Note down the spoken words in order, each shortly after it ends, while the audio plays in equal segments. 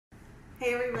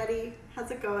Hey everybody,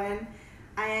 how's it going?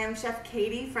 I am Chef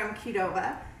Katy from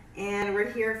Qdoba, and we're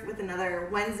here with another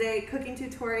Wednesday cooking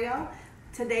tutorial.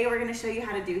 Today we're going to show you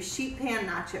how to do sheet pan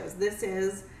nachos. This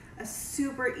is a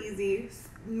super easy,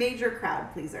 major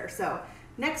crowd pleaser. So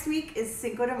next week is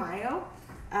Cinco de Mayo.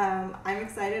 I'm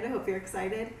excited, I hope you're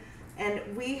excited. And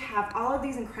we have all of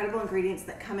these incredible ingredients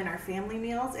that come in our family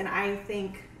meals, and I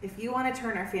think if you want to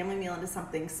turn our family meal into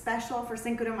something special for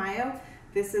Cinco de Mayo,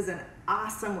 this is an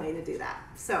awesome way to do that.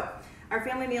 So our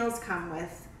family meals come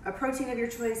with a protein of your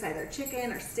choice, either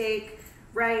chicken or steak,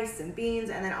 rice and beans,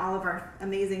 and then all of our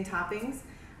amazing toppings.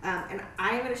 And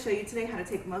I'm going to show you today how to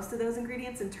take most of those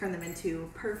ingredients and turn them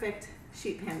into perfect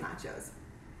sheet pan nachos.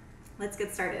 Let's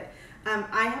get started.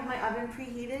 I have my oven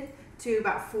preheated to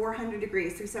about 400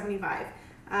 degrees, 375.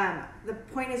 The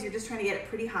point is you're just trying to get it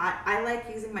pretty hot. I like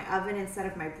using my oven instead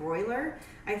of my broiler.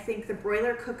 I think the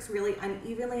broiler cooks really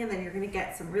unevenly, and then you're going to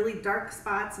get some really dark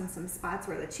spots and some spots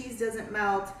where the cheese doesn't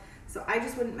melt. So I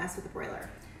just wouldn't mess with the broiler.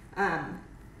 I'm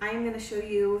going to show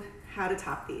you how to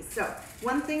top these. So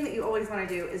one thing that you always want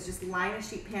to do is just line a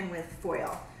sheet pan with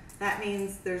foil. That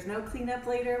means there's no cleanup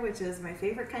later, which is my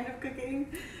favorite kind of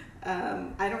cooking.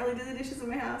 I don't really do the dishes in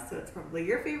my house, so it's probably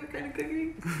your favorite kind of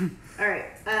cooking. All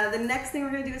right, the next thing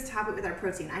we're gonna do is top it with our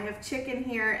protein. I have chicken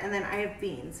here, and then I have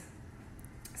beans.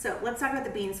 So let's talk about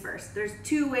the beans first. There's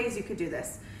two ways you could do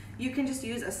this. You can just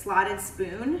use a slotted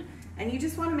spoon, and you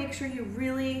just wanna make sure you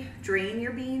really drain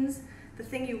your beans. The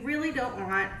thing you really don't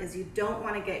want is you don't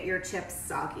wanna get your chips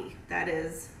soggy. That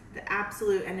is the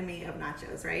absolute enemy of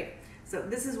nachos, right? So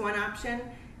this is one option.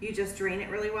 You just drain it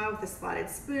really well with a slotted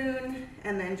spoon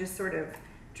and then just sort of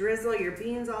drizzle your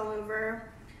beans all over.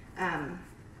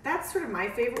 That's sort of my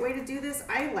favorite way to do this.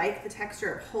 I like the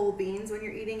texture of whole beans when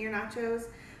you're eating your nachos.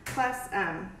 Plus,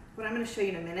 what I'm gonna show you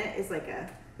in a minute is like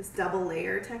this double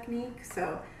layer technique.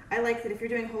 So I like that if you're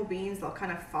doing whole beans, they'll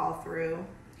kind of fall through.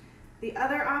 The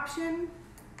other option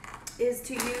is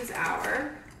to use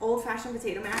our old-fashioned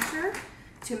potato masher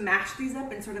to mash these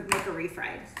up and sort of make a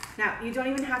refried. Now, you don't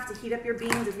even have to heat up your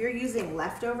beans. If you're using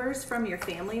leftovers from your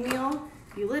family meal,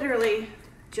 you literally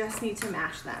just need to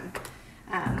mash them.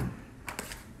 And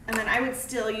then I would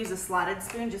still use a slotted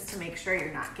spoon just to make sure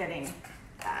you're not getting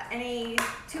any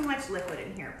too much liquid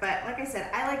in here. But like I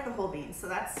said, I like the whole beans, so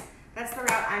that's the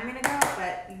route I'm gonna go,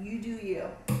 but you do you.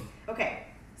 Okay,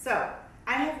 so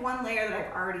I have one layer that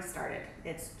I've already started.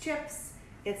 It's chips,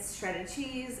 it's shredded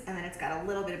cheese, and then it's got a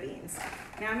little bit of beans.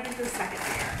 Now I'm gonna do the second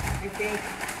layer. I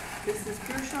think this is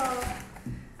crucial.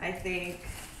 I think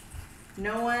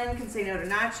no one can say no to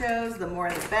nachos. The more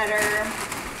the better.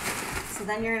 So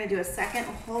then you're gonna do a second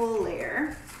whole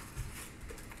layer.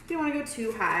 You don't wanna go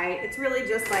too high. It's really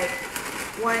just like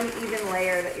one even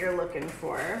layer that you're looking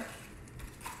for.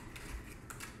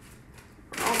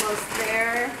 We're almost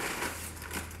there.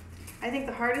 I think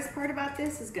the hardest part about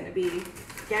this is gonna be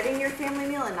getting your family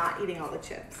meal and not eating all the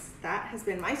chips. That has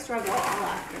been my struggle all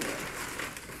afternoon.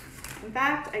 In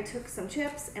fact, I took some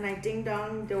chips and I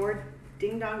ding-dong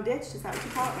ditched, is that what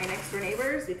you call it, my next door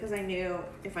neighbors, because I knew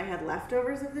if I had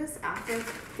leftovers of this after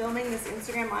filming this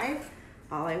Instagram Live,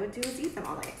 all I would do is eat them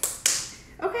all night.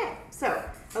 Okay, so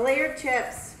a layer of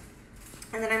chips,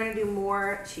 and then I'm gonna do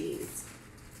more cheese.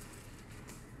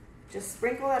 Just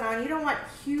sprinkle that on. You don't want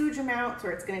huge amounts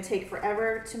or it's gonna take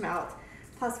forever to melt.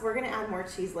 Plus, we're gonna add more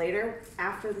cheese later.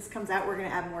 After this comes out, we're gonna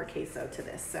add more queso to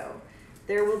this. So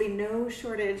there will be no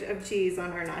shortage of cheese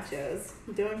on our nachos.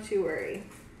 Don't you worry.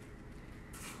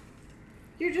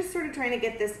 You're just sort of trying to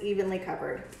get this evenly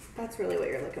covered. That's really what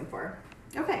you're looking for.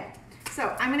 Okay,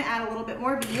 so I'm gonna add a little bit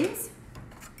more beans.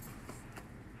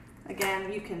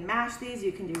 Again, you can mash these,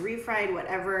 you can do refried,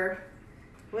 whatever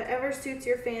suits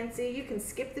your fancy. You can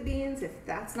skip the beans if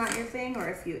that's not your thing, or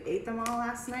if you ate them all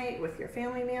last night with your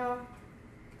family meal.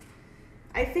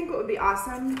 I think what would be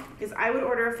awesome is I would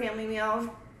order a family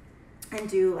meal and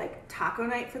do like taco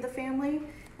night for the family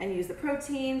and use the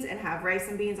proteins and have rice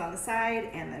and beans on the side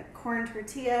and the corn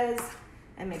tortillas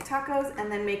and make tacos,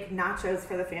 and then make nachos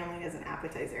for the family as an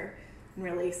appetizer and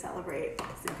really celebrate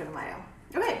Cinco de Mayo.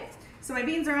 Okay, so my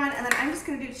beans are on, and then I'm just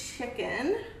gonna do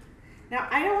chicken. Now,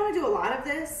 I don't wanna do a lot of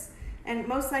this, and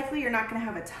most likely you're not gonna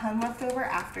have a ton left over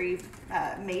after you've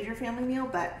made your family meal,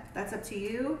 but that's up to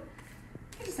you.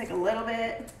 Just like a little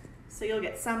bit, so you'll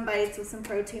get some bites with some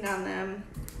protein on them,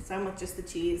 some with just the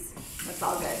cheese. That's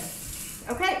all good.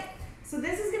 Okay, so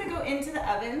this is gonna go into the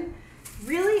oven.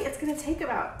 Really, it's gonna take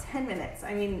about 10 minutes.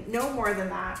 I mean, no more than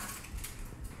that.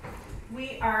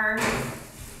 We are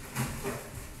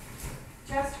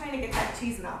just trying to get that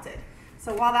cheese melted.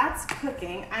 So while that's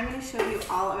cooking, I'm gonna show you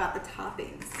all about the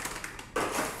toppings.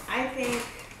 I think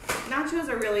nachos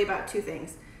are really about two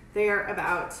things. They are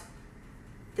about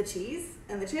the cheese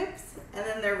and the chips, and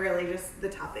then they're really just the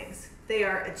toppings. They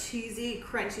are a cheesy,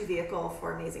 crunchy vehicle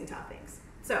for amazing toppings.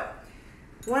 So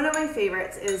one of my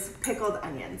favorites is pickled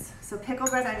onions. So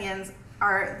pickled red onions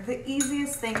are the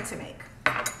easiest thing to make.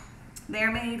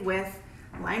 They're made with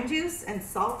lime juice and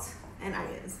salt and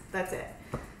onions. That's it.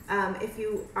 If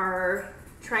you are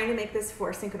trying to make this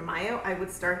for Cinco de Mayo, I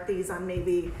would start these on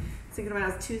maybe Cinco de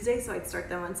Mayo is Tuesday, so I'd start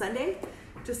them on Sunday,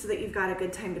 just so that you've got a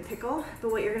good time to pickle.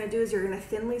 But what you're gonna do is you're gonna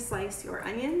thinly slice your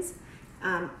onions.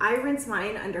 I rinse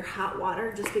mine under hot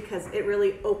water just because it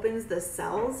really opens the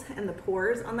cells and the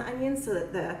pores on the onions so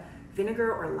that the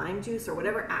vinegar or lime juice or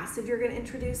whatever acid you're gonna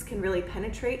introduce can really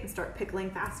penetrate and start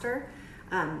pickling faster.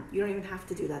 You don't even have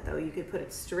to do that though. You could put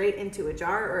it straight into a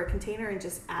jar or a container and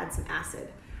just add some acid.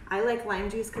 I like lime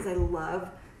juice because I love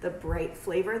the bright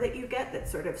flavor that you get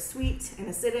that's sort of sweet and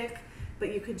acidic,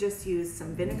 but you could just use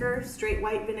some vinegar, straight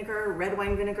white vinegar, red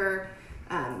wine vinegar.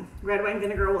 Red wine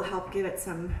vinegar will help give it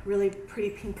some really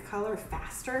pretty pink color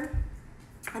faster,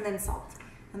 and then salt.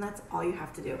 And that's all you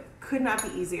have to do. Could not be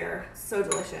easier, so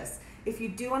delicious. If you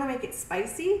do want to make it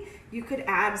spicy, you could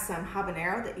add some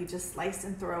habanero that you just slice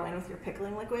and throw in with your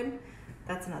pickling liquid.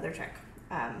 That's another trick.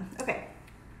 Okay,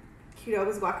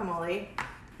 Qdoba's guacamole.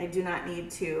 I do not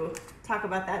need to talk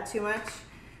about that too much.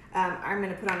 I'm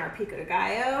gonna put on our pico de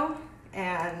gallo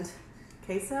and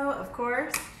queso, of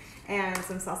course, and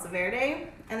some salsa verde,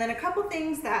 and then a couple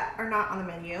things that are not on the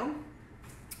menu.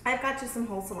 I've got just some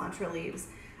whole cilantro leaves.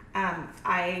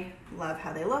 I love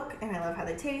how they look and I love how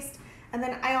they taste. And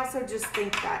then I also just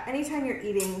think that anytime you're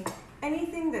eating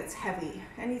anything that's heavy,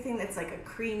 anything that's like a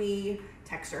creamy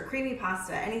texture, creamy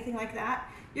pasta, anything like that,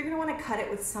 you're gonna wanna cut it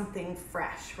with something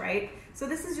fresh, right? So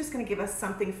this is just gonna give us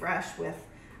something fresh with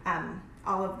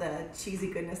all of the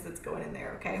cheesy goodness that's going in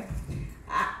there, okay?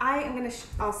 I am gonna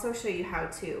also show you how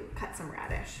to cut some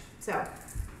radish. So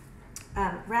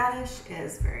radish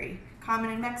is very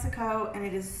common in Mexico and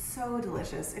it is so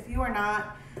delicious. If you are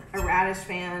not a radish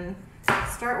fan,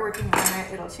 start working on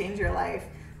it, it'll change your life.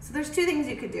 So there's two things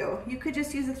you could do. You could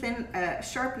just use a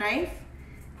sharp knife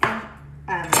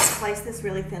and slice this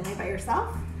really thinly by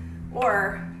yourself,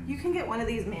 or you can get one of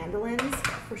these mandolins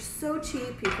for so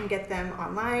cheap. You can get them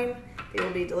online. They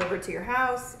will be delivered to your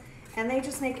house, and they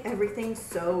just make everything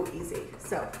so easy.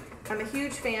 So I'm a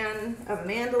huge fan of a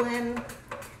mandolin,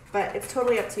 but it's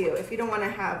totally up to you. If you don't want to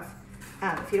have,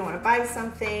 if you don't want to buy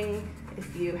something,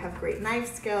 if you have great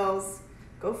knife skills,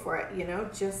 go for it, you know,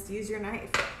 just use your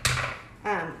knife.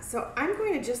 So I'm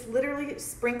going to just literally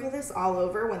sprinkle this all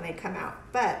over when they come out,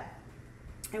 but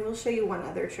I will show you one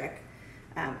other trick.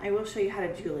 I will show you how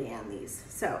to julienne these.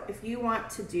 So if you want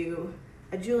to do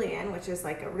a julienne, which is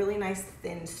like a really nice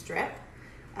thin strip,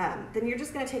 then you're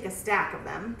just gonna take a stack of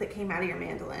them that came out of your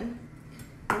mandolin,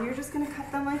 and you're just gonna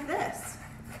cut them like this,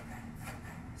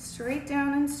 straight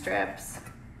down in strips.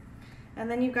 And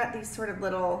then you've got these sort of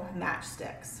little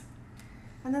matchsticks.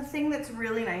 And the thing that's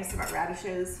really nice about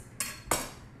radishes,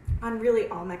 on really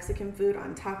all Mexican food,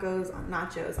 on tacos, on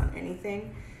nachos, on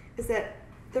anything, is that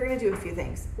they're gonna do a few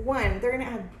things. One, they're gonna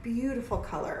add beautiful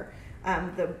color.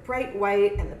 The bright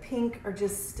white and the pink are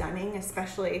just stunning,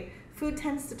 especially food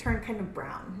tends to turn kind of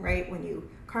brown, right? When you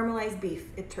caramelize beef,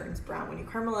 it turns brown. When you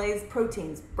caramelize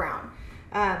proteins, brown.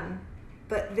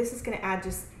 But this is gonna add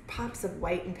just pops of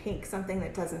white and pink, something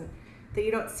that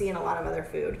you don't see in a lot of other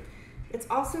food. It's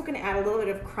also gonna add a little bit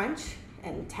of crunch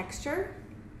and texture,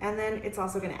 and then it's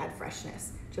also gonna add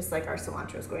freshness, just like our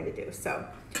cilantro is going to do. So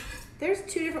there's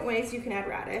two different ways you can add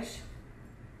radish.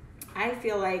 I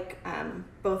feel like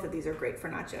both of these are great for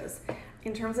nachos.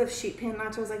 In terms of sheet pan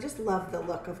nachos, I just love the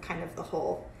look of kind of the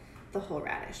whole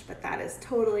radish, but that is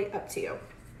totally up to you.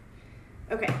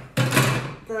 Okay,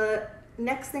 the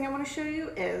next thing I wanna show you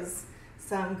is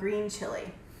some green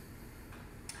chili.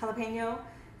 Jalapeno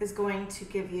is going to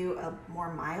give you a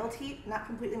more mild heat, not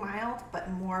completely mild, but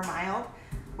more mild,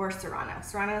 or Serrano.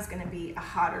 Serrano is gonna be a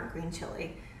hotter green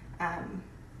chili.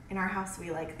 In our house,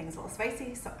 we like things a little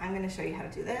spicy, so I'm gonna show you how to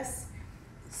do this.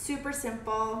 Super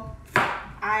simple.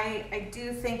 I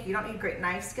do think you don't need great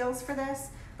knife skills for this,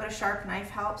 but a sharp knife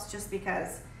helps, just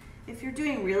because if you're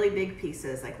doing really big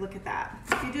pieces, like look at that.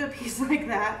 If you do a piece like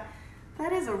that,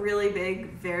 that is a really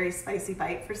big, very spicy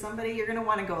bite for somebody. You're gonna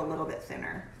wanna go a little bit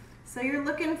thinner. So you're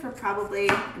looking for probably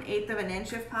 1/8 of an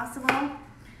inch if possible,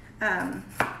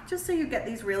 just so you get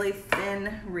these really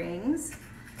thin rings.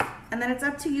 And then it's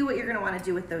up to you what you're gonna wanna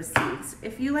do with those seeds.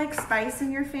 If you like spice in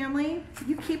your family,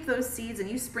 you keep those seeds and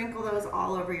you sprinkle those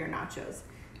all over your nachos.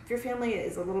 If your family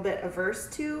is a little bit averse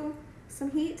to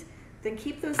some heat, then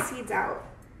keep those seeds out.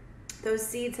 Those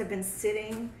seeds have been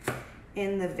sitting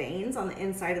in the veins on the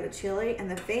inside of the chili, and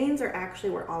the veins are actually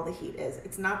where all the heat is.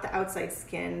 It's not the outside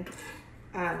skin.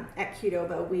 At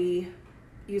Qdoba, we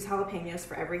use jalapenos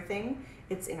for everything.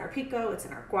 It's in our pico, it's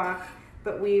in our guac,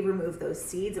 but we remove those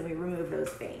seeds and we remove those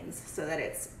veins so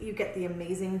that you get the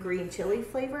amazing green chili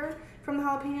flavor from the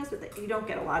jalapenos, but you don't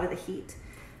get a lot of the heat.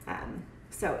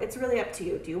 So it's really up to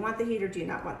you. Do you want the heat or do you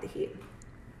not want the heat?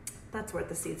 That's what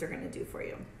the seeds are gonna do for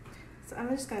you. So I'm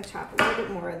just gonna chop a little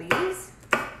bit more of these,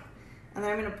 and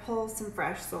then I'm gonna pull some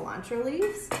fresh cilantro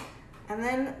leaves, and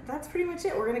then that's pretty much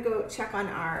it. We're gonna go check on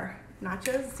our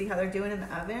nachos, see how they're doing in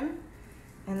the oven,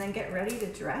 and then get ready to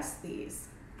dress these.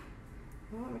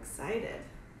 Oh, I'm excited.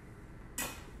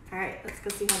 All right, let's go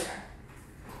see how they are.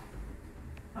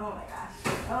 Oh my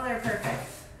gosh, oh, they're perfect.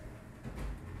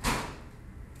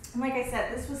 And like I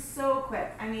said, this was so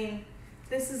quick. I mean,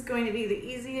 this is going to be the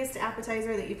easiest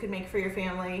appetizer that you could make for your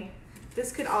family.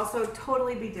 This could also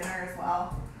totally be dinner as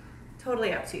well.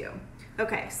 Totally up to you.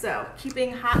 Okay, so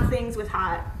keeping hot things with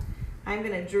hot, I'm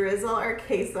gonna drizzle our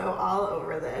queso all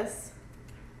over this.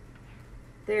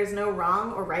 There's no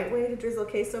wrong or right way to drizzle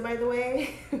queso, by the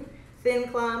way. Thin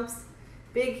clumps,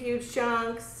 big, huge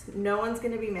chunks, no one's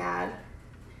gonna be mad.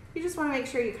 You just wanna make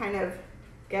sure you kind of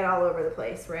get all over the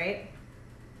place, right?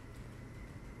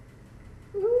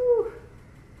 Ooh,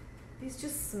 these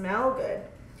just smell good.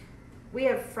 We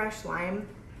have fresh lime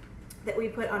that we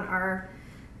put on our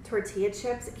tortilla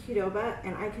chips at Qdoba,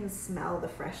 and I can smell the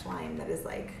fresh lime that is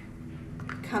like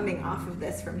coming off of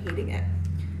this from heating it.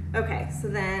 Okay, so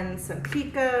then some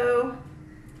pico.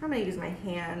 I'm gonna use my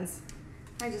hands.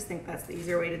 I just think that's the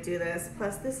easier way to do this.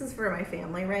 Plus, this is for my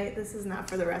family, right? This is not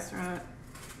for the restaurant.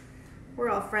 We're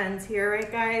all friends here,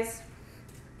 right, guys?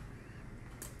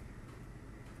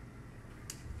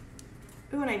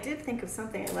 Ooh, and I did think of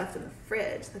something I left in the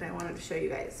fridge that I wanted to show you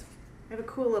guys. I have a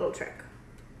cool little trick.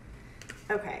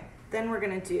 Okay, then we're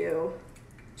gonna do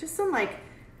just some like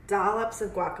dollops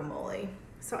of guacamole.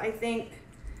 So I think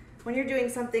when you're doing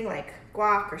something like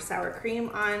guac or sour cream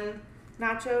on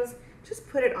nachos, just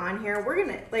put it on here. We're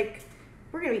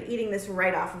gonna be eating this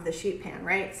right off of the sheet pan,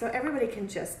 right? So everybody can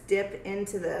just dip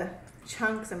into the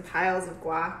chunks and piles of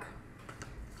guac.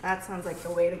 That sounds like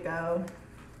the way to go.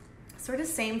 Sort of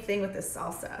same thing with the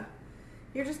salsa.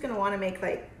 You're just gonna wanna make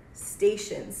like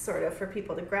stations sort of for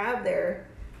people to grab their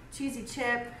cheesy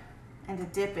chip and to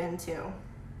dip into.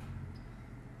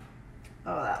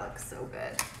 Oh, that looks so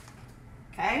good.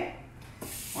 Okay,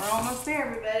 we're almost there,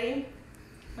 everybody.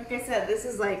 Like I said, this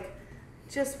is like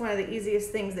just one of the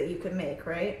easiest things that you could make,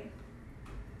 right?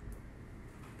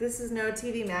 This is no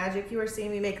TV magic. You are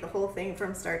seeing me make the whole thing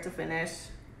from start to finish.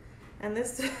 And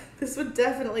this would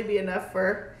definitely be enough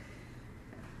for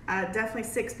definitely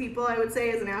 6 people, I would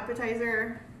say, as an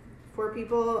appetizer. 4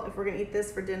 people if we're gonna eat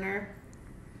this for dinner.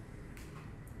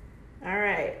 All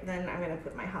right, then I'm gonna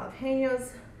put my jalapenos,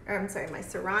 or I'm sorry, my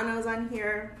serranos on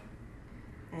here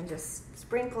and just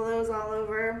sprinkle those all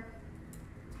over.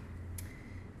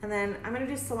 And then I'm gonna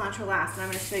do cilantro last, and I'm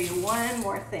gonna show you one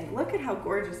more thing. Look at how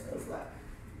gorgeous those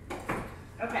look.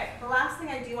 Okay, the last thing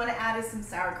I do wanna add is some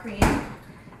sour cream.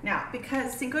 Now,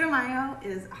 because Cinco de Mayo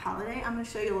is a holiday, I'm gonna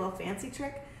show you a little fancy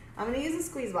trick. I'm gonna use a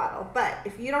squeeze bottle, but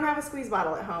if you don't have a squeeze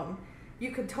bottle at home,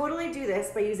 you could totally do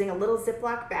this by using a little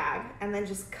Ziploc bag and then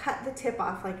just cut the tip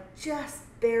off, like just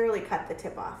barely cut the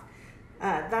tip off.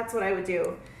 That's what I would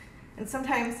do. And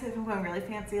sometimes if I'm going really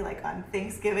fancy, like on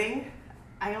Thanksgiving,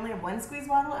 I only have one squeeze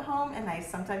bottle at home and I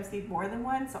sometimes need more than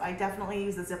one, so I definitely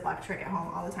use the Ziploc trick at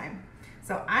home all the time.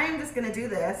 So I'm just gonna do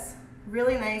this,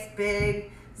 really nice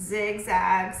big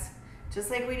zigzags,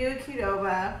 just like we do at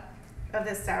Qdoba, of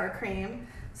this sour cream,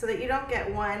 so that you don't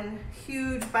get one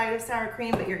huge bite of sour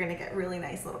cream, but you're gonna get really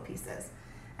nice little pieces.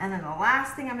 And then the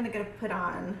last thing I'm gonna put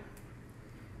on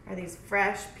are these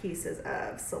fresh pieces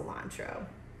of cilantro.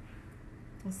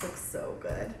 This looks so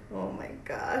good. Oh my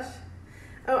gosh.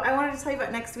 Oh, I wanted to tell you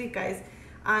about next week, guys.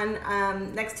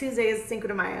 On next Tuesday is Cinco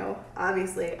de Mayo,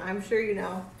 obviously, I'm sure you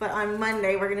know. But on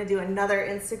Monday, we're gonna do another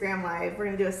Instagram Live. We're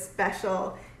gonna do a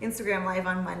special Instagram Live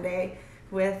on Monday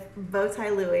with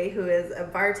Bowtie Louie, who is a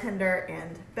bartender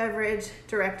and beverage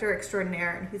director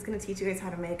extraordinaire, and he's gonna teach you guys how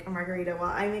to make a margarita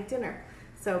while I make dinner.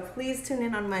 So please tune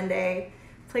in on Monday.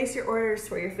 Place your orders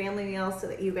for your family meal so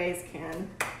that you guys can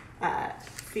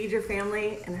feed your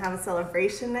family and have a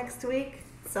celebration next week.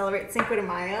 Celebrate Cinco de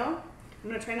Mayo. I'm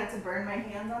gonna try not to burn my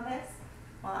hands on this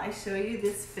while I show you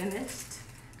this finished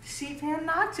sheet pan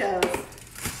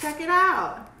nachos. Check it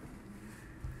out.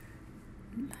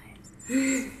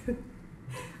 Nice.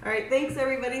 All right, thanks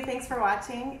everybody. Thanks for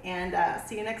watching, and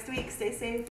see you next week. Stay safe.